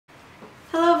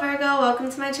Hello Virgo, welcome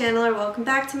to my channel, or welcome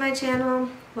back to my channel.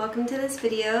 Welcome to this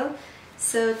video.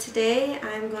 So today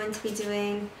I'm going to be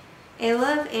doing a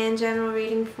love and general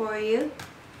reading for you.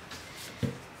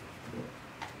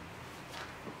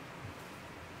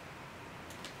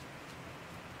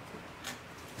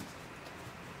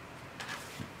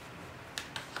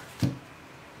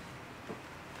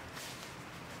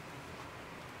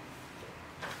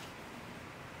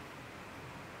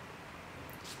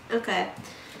 Okay,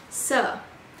 so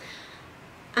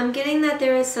I'm getting that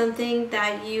there is something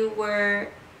that you were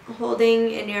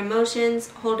holding in your emotions,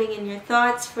 holding in your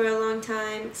thoughts for a long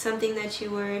time, something that you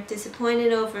were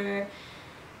disappointed over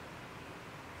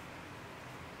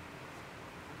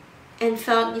and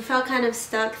you felt kind of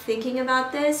stuck thinking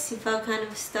about this. You felt kind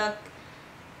of stuck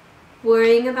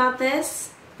worrying about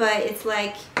this, but it's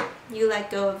like you let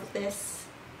go of this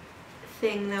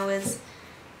thing that was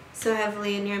so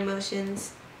heavily in your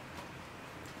emotions.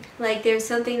 Like there's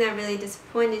something that really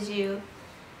disappointed you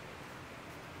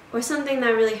or something that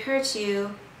really hurt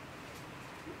you,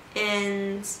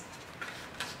 and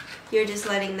you're just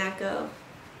letting that go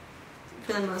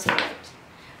for the most part.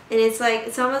 And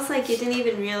it's almost like you didn't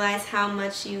even realize how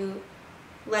much you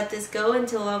let this go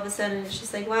until all of a sudden it's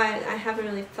just like, wow, I haven't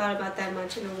really thought about that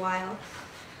much in a while,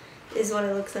 is what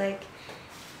it looks like.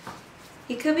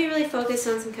 You could be really focused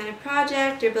on some kind of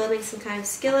project or building some kind of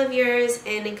skill of yours,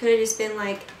 and it could have just been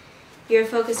like you're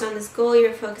focused on this goal,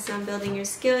 you're focused on building your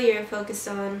skill, you're focused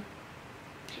on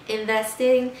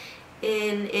investing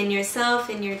in yourself,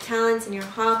 in your talents, in your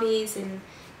hobbies, and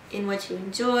in what you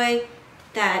enjoy,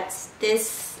 that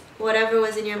this, whatever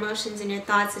was in your emotions and your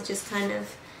thoughts, it just kind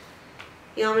of,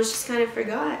 you almost just kind of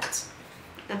forgot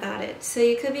about it. So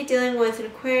you could be dealing with an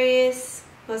Aquarius,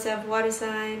 also have water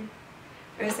sign,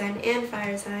 earth sign, and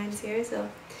fire signs here, so.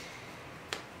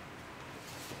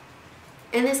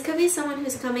 And this could be someone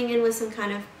who's coming in with some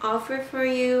kind of offer for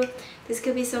you. This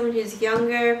could be someone who's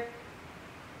younger,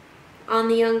 on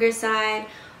the younger side,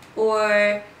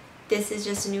 or this is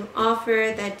just a new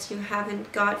offer that you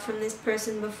haven't got from this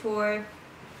person before.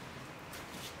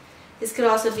 This could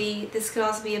also be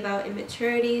about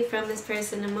immaturity from this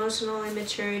person, emotional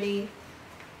immaturity.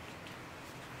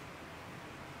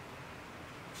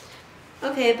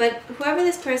 Okay, but whoever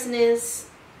this person is,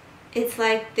 it's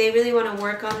like they really want to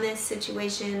work on this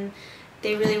situation.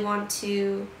 They really want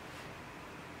to.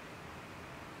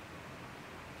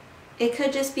 It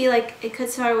could just be like, it could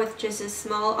start with just a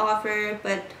small offer,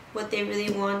 but what they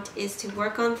really want is to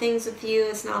work on things with you.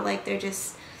 It's not like they're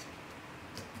just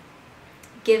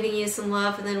giving you some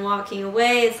love and then walking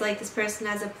away. It's like this person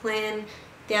has a plan.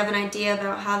 They have an idea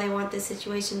about how they want this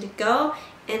situation to go,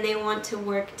 and they want to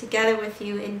work together with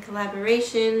you in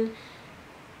collaboration.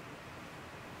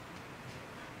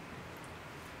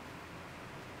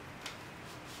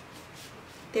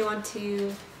 They want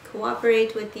to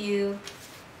cooperate with you.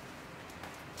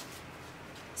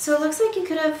 So it looks like you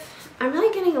could have, I'm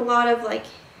really getting a lot of like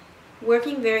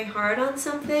working very hard on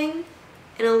something,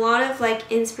 and a lot of like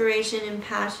inspiration and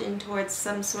passion towards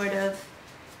some sort of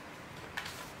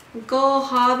goal,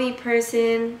 hobby,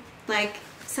 person. Like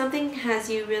something has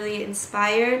you really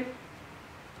inspired.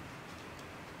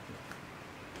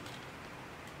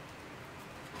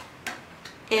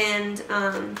 And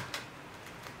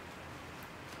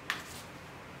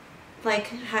like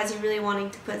has you really wanting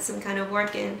to put some kind of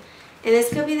work in. And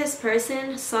this could be this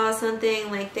person saw something,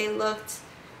 like they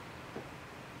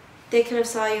could have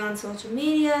saw you on social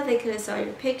media, they could have saw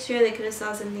your picture, they could have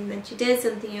saw something that you did,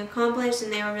 something you accomplished,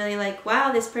 and they were really like,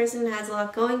 wow, this person has a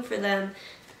lot going for them.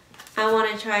 I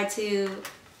want to try to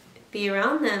be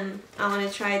around them. I want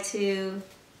to try to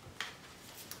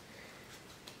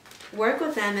work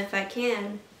with them if I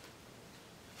can.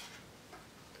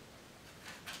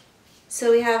 So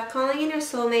we have calling in your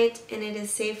soulmate, and it is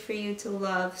safe for you to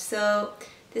love. So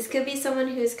this could be someone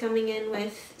who's coming in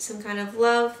with some kind of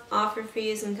love offer for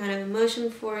you, some kind of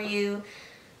emotion for you,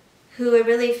 who I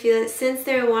really feel, since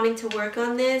they're wanting to work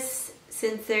on this,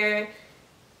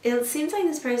 it seems like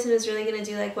this person is really going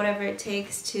to do like whatever it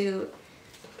takes to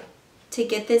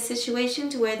get this situation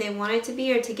to where they want it to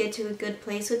be, or to get to a good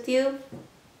place with you.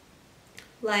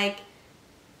 Like,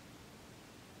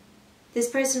 this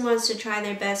person wants to try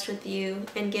their best with you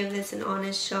and give this an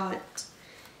honest shot.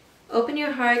 Open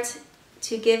your heart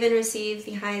to give and receive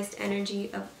the highest energy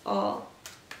of all.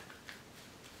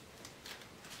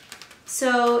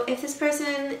 So if this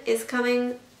person is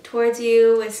coming towards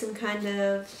you with some kind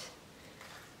of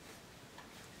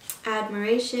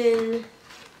admiration,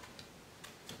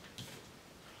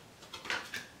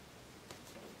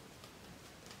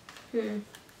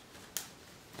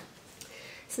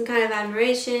 some kind of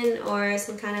admiration, or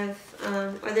some kind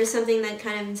of, or there's something that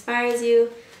kind of inspires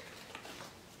you.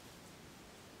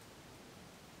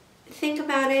 Think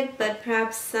about it, but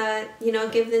perhaps, you know,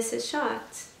 give this a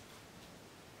shot.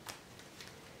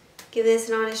 Give this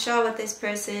an honest shot with this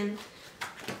person.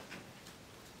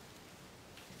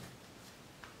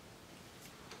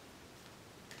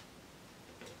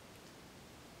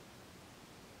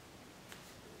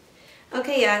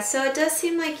 Okay, yeah, so it does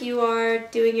seem like you are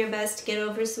doing your best to get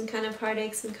over some kind of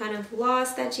heartache, some kind of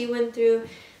loss that you went through.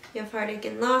 You have heartache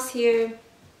and loss here.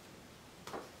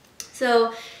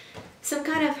 So some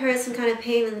kind of hurt, some kind of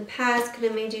pain in the past could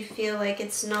have made you feel like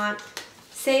it's not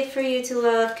safe for you to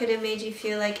love, could have made you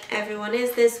feel like everyone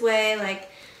is this way,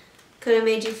 like could have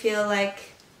made you feel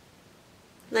like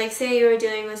say you were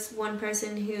dealing with one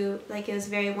person who, like, it was a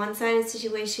very one-sided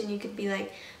situation. You could be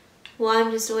like, well, I'm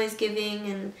just always giving,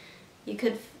 and you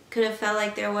could have felt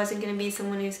like there wasn't going to be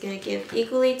someone who's going to give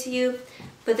equally to you.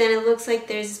 But then it looks like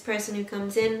there's this person who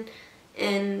comes in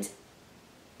and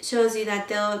shows you that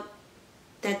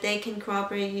they can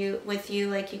cooperate with you.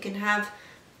 Like, you can have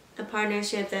a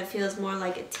partnership that feels more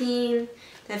like a team,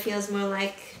 that feels more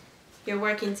like you're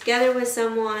working together with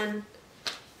someone,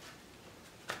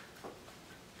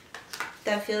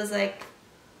 that feels like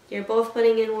you're both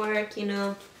putting in work, you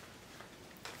know.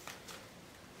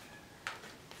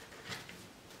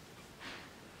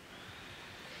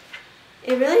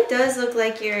 It really does look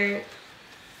like you're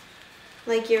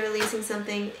releasing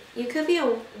something. You could be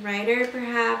a writer,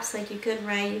 perhaps. Like, you could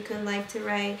write, you could like to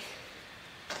write.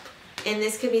 And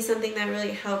this could be something that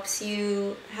really helps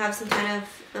you have some kind of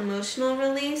emotional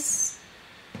release,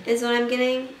 is what I'm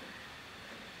getting.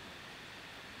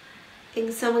 I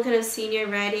think someone could have seen your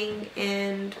writing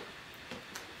and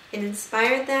it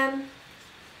inspired them.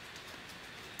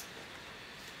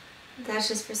 That's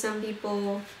just for some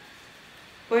people.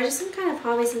 Or just some kind of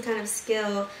hobby, some kind of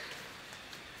skill.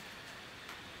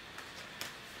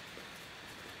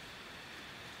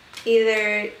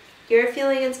 Either you're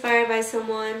feeling inspired by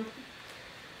someone,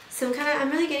 some kind of,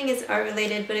 I'm really getting it's art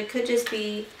related, but it could just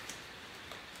be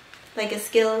like a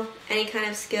skill, any kind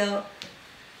of skill.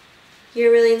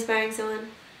 You're really inspiring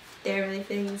someone, they're really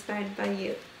feeling inspired by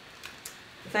you.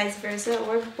 Vice versa,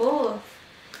 or both.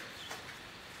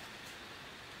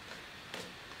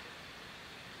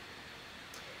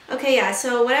 Okay, yeah,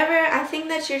 so whatever, I think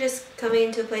that you're just coming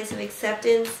into a place of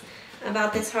acceptance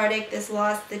about this heartache, this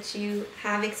loss that you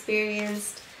have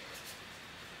experienced,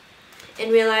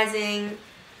 and realizing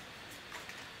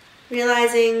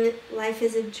life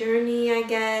is a journey, I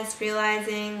guess,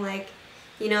 realizing, like,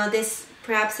 you know,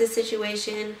 perhaps this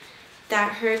situation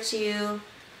that hurt you,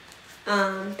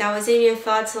 that was in your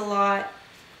thoughts a lot,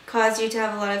 caused you to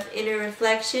have a lot of inner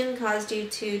reflection, caused you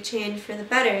to change for the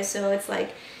better. So it's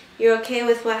like, you're okay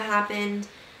with what happened.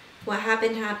 What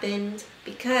happened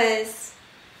because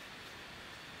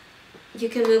you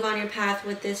can move on your path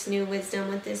with this new wisdom,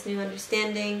 with this new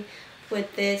understanding,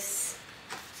 with this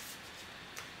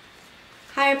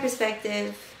higher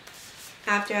perspective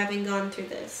after having gone through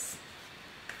this.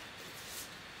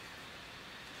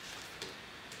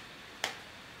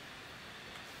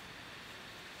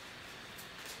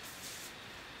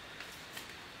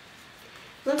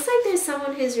 Looks like there's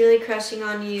someone who's really crushing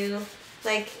on you.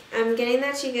 Like, I'm getting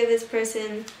that you give this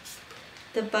person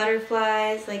the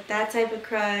butterflies, like that type of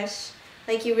crush.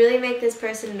 Like, you really make this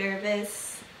person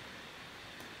nervous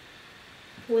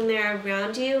when they're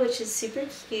around you, which is super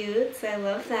cute, so I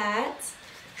love that.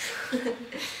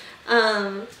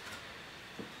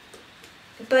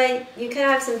 But you could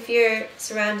have some fear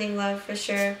surrounding love for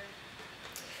sure.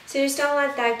 So just don't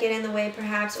let that get in the way,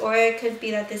 perhaps. Or it could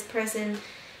be that this person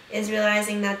is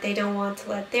realizing that they don't want to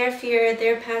let their fear,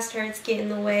 their past hurts get in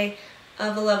the way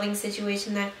of a loving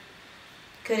situation that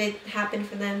could happen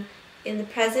for them in the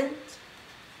present.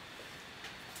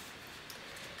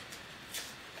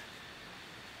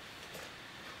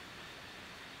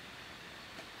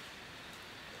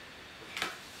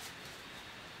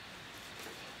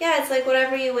 Yeah, it's like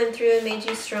whatever you went through, it made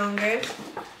you stronger.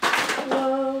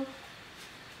 Whoa.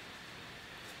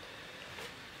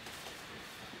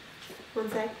 One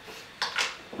sec.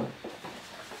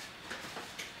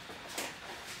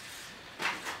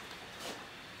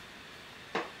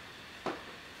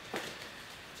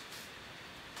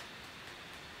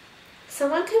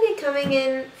 Someone could be coming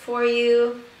in for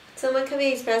you. Someone could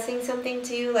be expressing something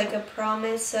to you, like a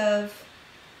promise of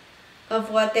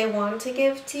what they want to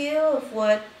give to you,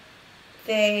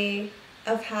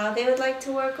 of how they would like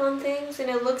to work on things. And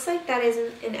it looks like that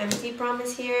isn't an empty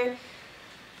promise here.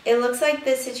 It looks like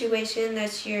this situation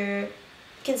that you're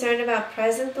concerned about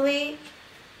presently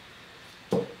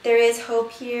there is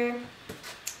hope here.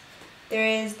 There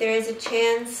is a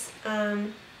chance,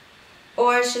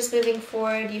 or it's just moving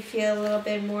forward. You feel a little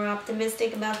bit more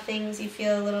optimistic about things. You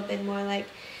feel a little bit more like,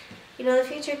 you know, the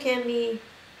future can be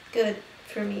good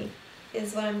for me,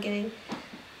 is what I'm getting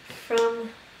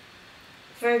from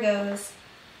Virgos.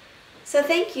 So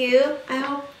thank you. I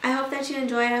hope that you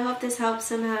enjoyed. I hope this helps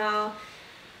somehow.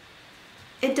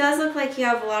 It does look like you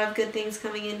have a lot of good things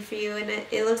coming in for you, and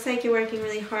it looks like you're working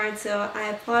really hard, so I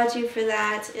applaud you for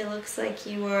that. It looks like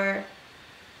you are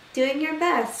doing your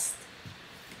best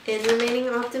and remaining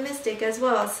optimistic as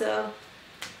well, so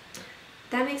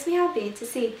that makes me happy to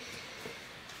see.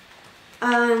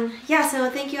 Yeah, so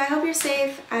thank you. I hope you're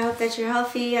safe. I hope that you're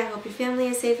healthy. I hope your family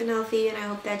is safe and healthy, and I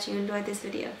hope that you enjoyed this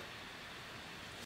video.